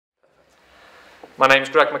My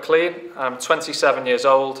name's McLean, I'm 27 years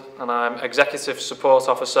old and I'm Executive Support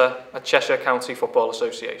Officer at Cheshire County Football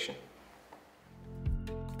Association.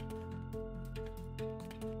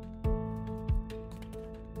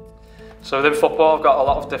 So within football I've got a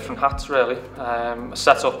lot of different hats really. I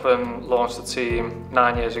set up and launched the team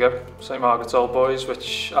 9 years ago, St Margaret's Old Boys,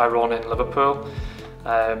 which I run in Liverpool.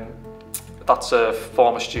 That's a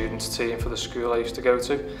former students team for the school I used to go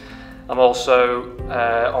to. I'm also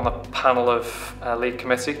on a panel of league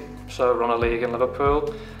committee, so I run a league in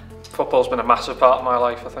Liverpool. Football's been a massive part of my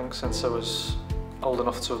life, I think, since I was old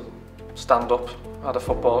enough to stand up. I had a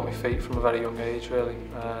football at my feet from a very young age, really.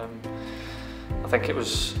 I think it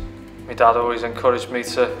was my dad always encouraged me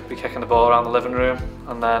to be kicking the ball around the living room,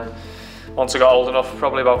 and then once I got old enough,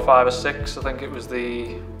 probably about 5 or 6, I think it was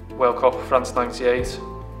the World Cup France '98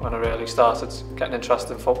 when I really started getting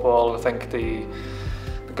interested in football. And I think the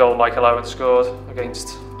goal Michael Owen scored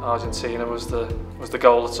against Argentina was the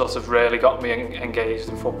goal that sort of really got me engaged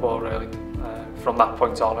in football, really. From that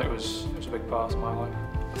point on, it was a big part of my life.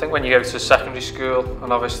 I think when you go to secondary school,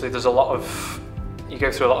 and obviously there's you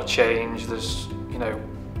go through a lot of change. There's,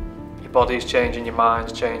 your body's changing, your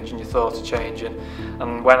mind's changing, your thoughts are changing.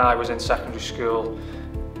 And when I was in secondary school,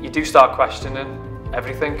 you do start questioning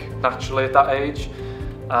everything naturally at that age.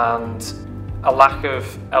 And a lack of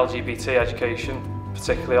LGBT education,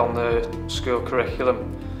 particularly on the school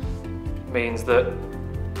curriculum, means that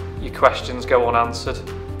your questions go unanswered,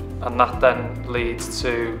 and that then leads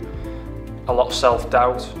to a lot of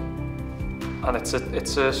self-doubt, and it's a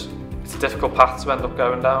difficult path to end up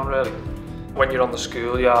going down, really. When you're on the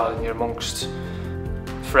schoolyard and you're amongst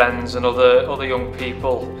friends and other young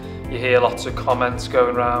people, you hear lots of comments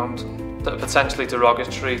going around that are potentially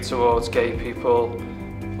derogatory towards gay people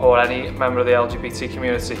or any member of the LGBT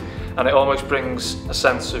community, and it almost brings a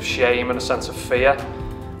sense of shame and a sense of fear,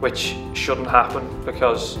 which shouldn't happen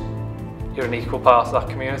because you're an equal part of that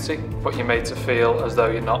community, but you're made to feel as though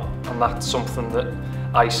you're not, and that's something that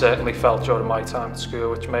I certainly felt during my time at school,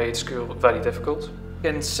 which made school very difficult.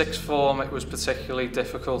 In sixth form it was particularly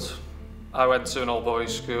difficult. I went to an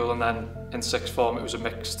all-boys school, and then in sixth form it was a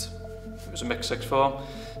mixed sixth form,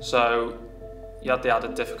 so you had the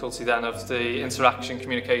added difficulty then of the interaction,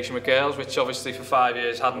 communication with girls, which obviously for 5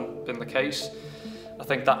 years hadn't been the case. I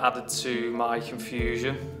think that added to my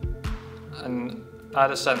confusion, and I had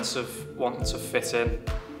a sense of wanting to fit in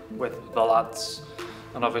with the lads,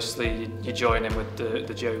 and obviously you join in with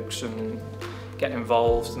the jokes and get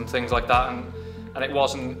involved and things like that, and it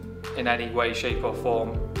wasn't in any way, shape or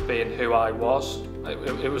form being who I was.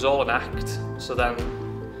 It was all an act, so then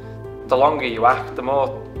the longer you act, the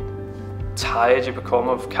more tired you become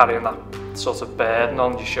of carrying that sort of burden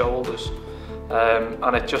on your shoulders,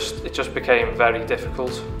 and it just became very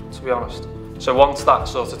difficult, to be honest. So once that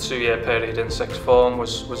sort of 2-year period in sixth form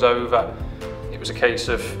was over, it was a case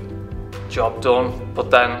of job done. But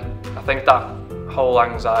then I think that whole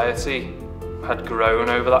anxiety had grown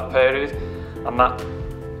over that period, and that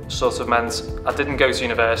sort of meant I didn't go to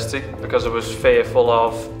university because I was fearful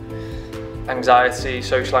of anxiety,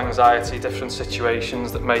 social anxiety, different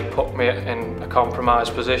situations that may put me in a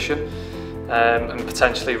compromised position and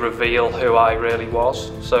potentially reveal who I really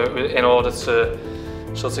was. So in order to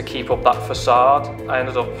sort of keep up that facade, I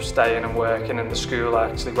ended up staying and working in the school I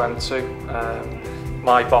actually went to.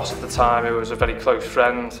 My boss at the time, who was a very close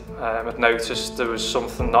friend, had noticed there was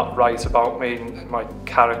something not right about me and my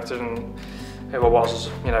character and who I was,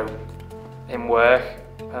 in work.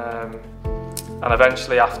 And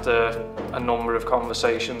eventually, after a number of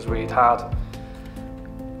conversations we'd had,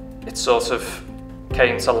 it sort of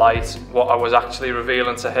came to light what I was actually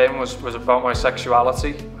revealing to him was about my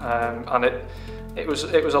sexuality, and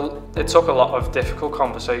it took a lot of difficult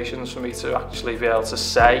conversations for me to actually be able to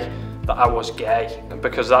say that I was gay,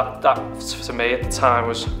 because that to me at the time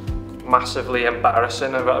was massively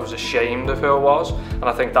embarrassing, and I was ashamed of who I was, and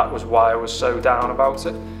I think that was why I was so down about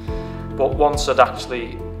it. But once I'd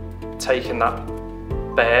actually taken that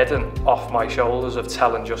burden off my shoulders of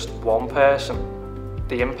telling just one person,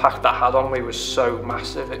 the impact that had on me was so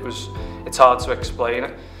massive. It's hard to explain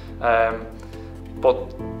it.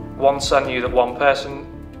 But once I knew that one person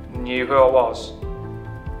knew who I was,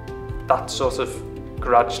 that sort of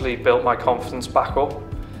gradually built my confidence back up.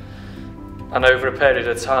 And over a period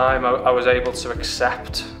of time, I was able to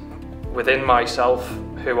accept within myself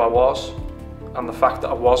who I was, and the fact that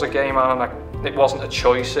I was a gay man, and it wasn't a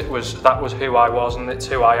choice, that was who I was, and it's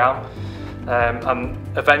who I am. And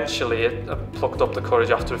eventually I plucked up the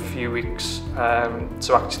courage after a few weeks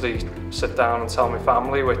to actually sit down and tell my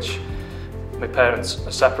family, which my parents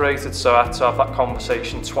are separated, so I had to have that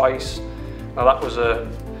conversation twice. Now that was a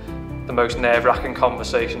the most nerve-wracking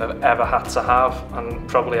conversation I've ever had to have, and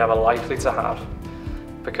probably ever likely to have,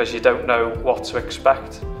 because you don't know what to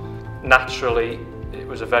expect. Naturally, it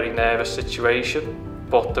was a very nervous situation,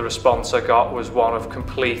 but the response I got was one of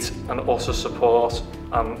complete and utter support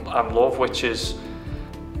and love, which was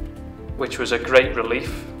a great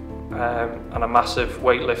relief and a massive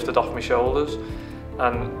weight lifted off my shoulders.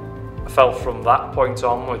 And I felt from that point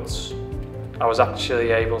onwards, I was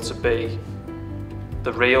actually able to be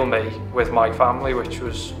the real me with my family, which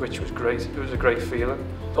was great. It was a great feeling.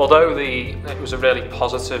 Although it was a really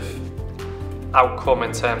positive outcome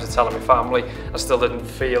in terms of telling my family, I still didn't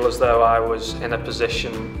feel as though I was in a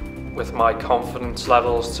position with my confidence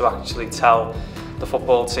levels to actually tell the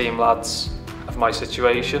football team lads of my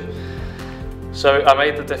situation. So I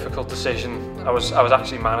made the difficult decision. I was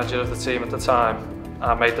actually manager of the team at the time.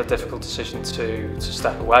 I made the difficult decision to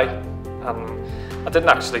step away, and I didn't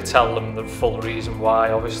actually tell them the full reason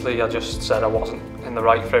why. Obviously, I just said I wasn't in the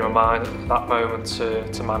right frame of mind at that moment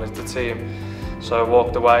to manage the team. So I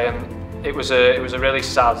walked away, and it was a really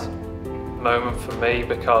sad moment for me,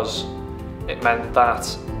 because it meant that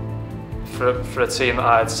for a team that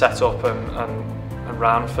I had set up and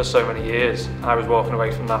ran for so many years, I was walking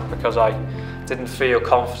away from that because I didn't feel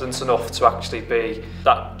confident enough to actually be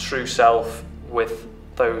that true self with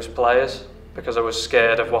those players, because I was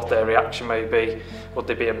scared of what their reaction may be. Would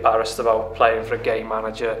they be embarrassed about playing for a gay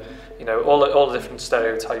manager? You know, all the different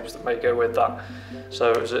stereotypes that may go with that.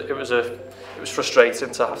 So it was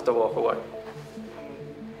frustrating to have to walk away.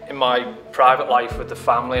 In my private life with the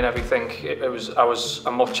family and everything, I was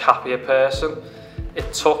a much happier person.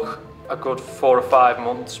 It took a good 4 or 5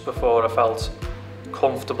 months before I felt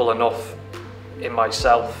comfortable enough in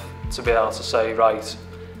myself to be able to say, right,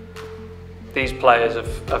 these players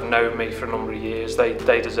have known me for a number of years.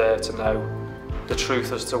 They deserve to know the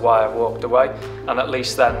truth as to why I've walked away, and at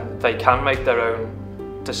least then they can make their own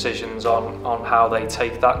decisions on how they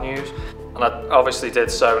take that news. And I obviously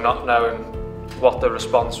did so not knowing what the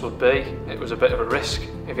response would be. It was a bit of a risk,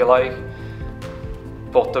 if you like,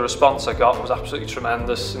 but the response I got was absolutely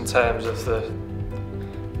tremendous in terms of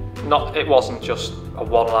it wasn't just a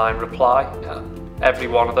one-line reply. Every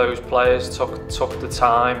one of those players took the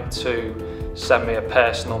time to send me a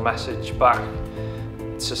personal message back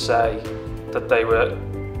to say that they were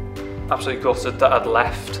absolutely gutted that I'd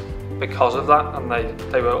left because of that, and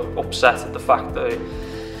they were upset at the fact that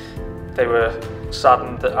they were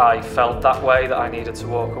saddened that I felt that way, that I needed to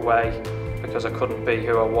walk away because I couldn't be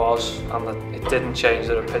who I was, and that it didn't change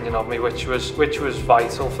their opinion of me, which was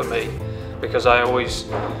vital for me, because I always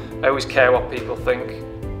care what people think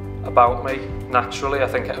about me. Naturally, I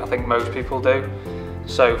think most people do.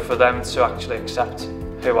 So for them to actually accept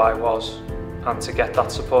who I was and to get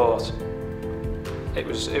that support, it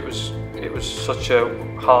was such a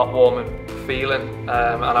heartwarming feeling,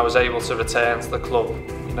 and I was able to return to the club,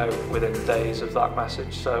 you know, within days of that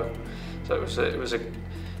message. So it was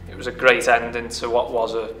a great ending to what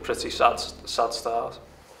was a pretty sad start.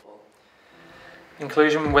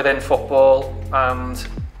 Inclusion within football and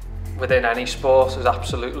within any sport is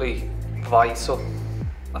absolutely vital.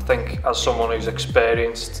 I think as someone who's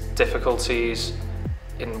experienced difficulties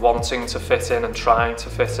in wanting to fit in and trying to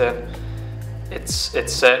fit in, it's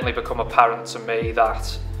certainly become apparent to me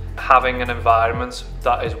that having an environment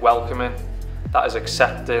that is welcoming, that is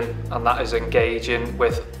accepting, and that is engaging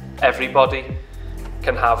with everybody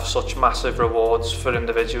can have such massive rewards for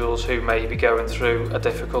individuals who may be going through a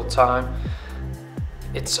difficult time.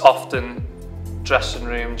 It's often dressing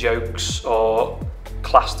room jokes or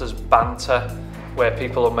classed as banter, where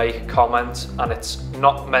people will make a comment and it's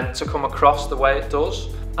not meant to come across the way it does.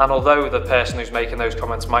 And although the person who's making those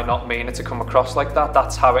comments might not mean it to come across like that,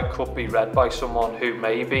 that's how it could be read by someone who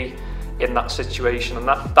may be in that situation. And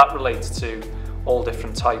that relates to all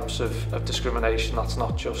different types of discrimination. That's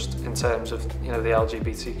not just in terms of, you know, the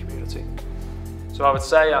LGBT community. So I would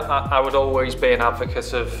say I would always be an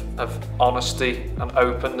advocate of honesty and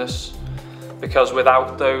openness, because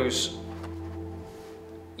without those,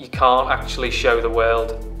 you can't actually show the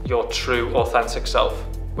world your true, authentic self,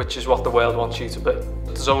 which is what the world wants you to be.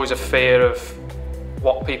 There's always a fear of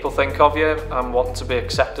what people think of you and wanting to be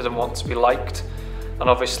accepted and wanting to be liked. And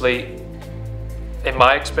obviously, in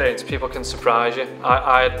my experience, people can surprise you.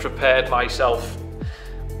 I had prepared myself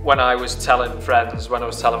when I was telling friends, when I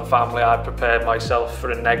was telling family, I prepared myself for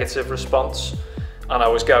a negative response, and I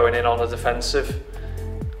was going in on a defensive.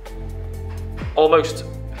 Almost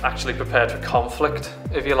actually prepared for conflict,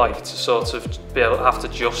 if you like, to sort of be able to have to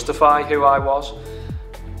justify who I was.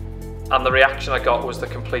 And the reaction I got was the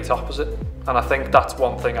complete opposite. And I think that's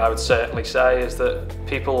one thing I would certainly say, is that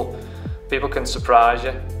people can surprise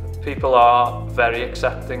you. People are very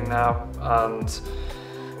accepting now, and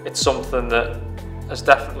it's something that has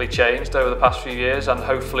definitely changed over the past few years, and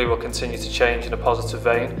hopefully will continue to change in a positive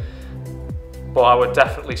vein. But I would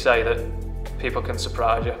definitely say that people can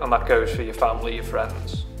surprise you, and that goes for your family, your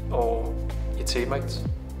friends, or your teammates.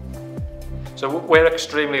 So we're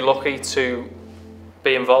extremely lucky to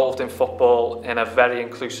be involved in football in a very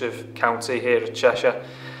inclusive county here at Cheshire.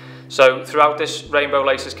 So throughout this Rainbow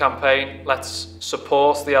Laces campaign, let's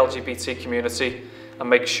support the LGBT community and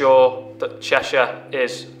make sure that Cheshire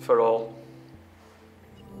is for all.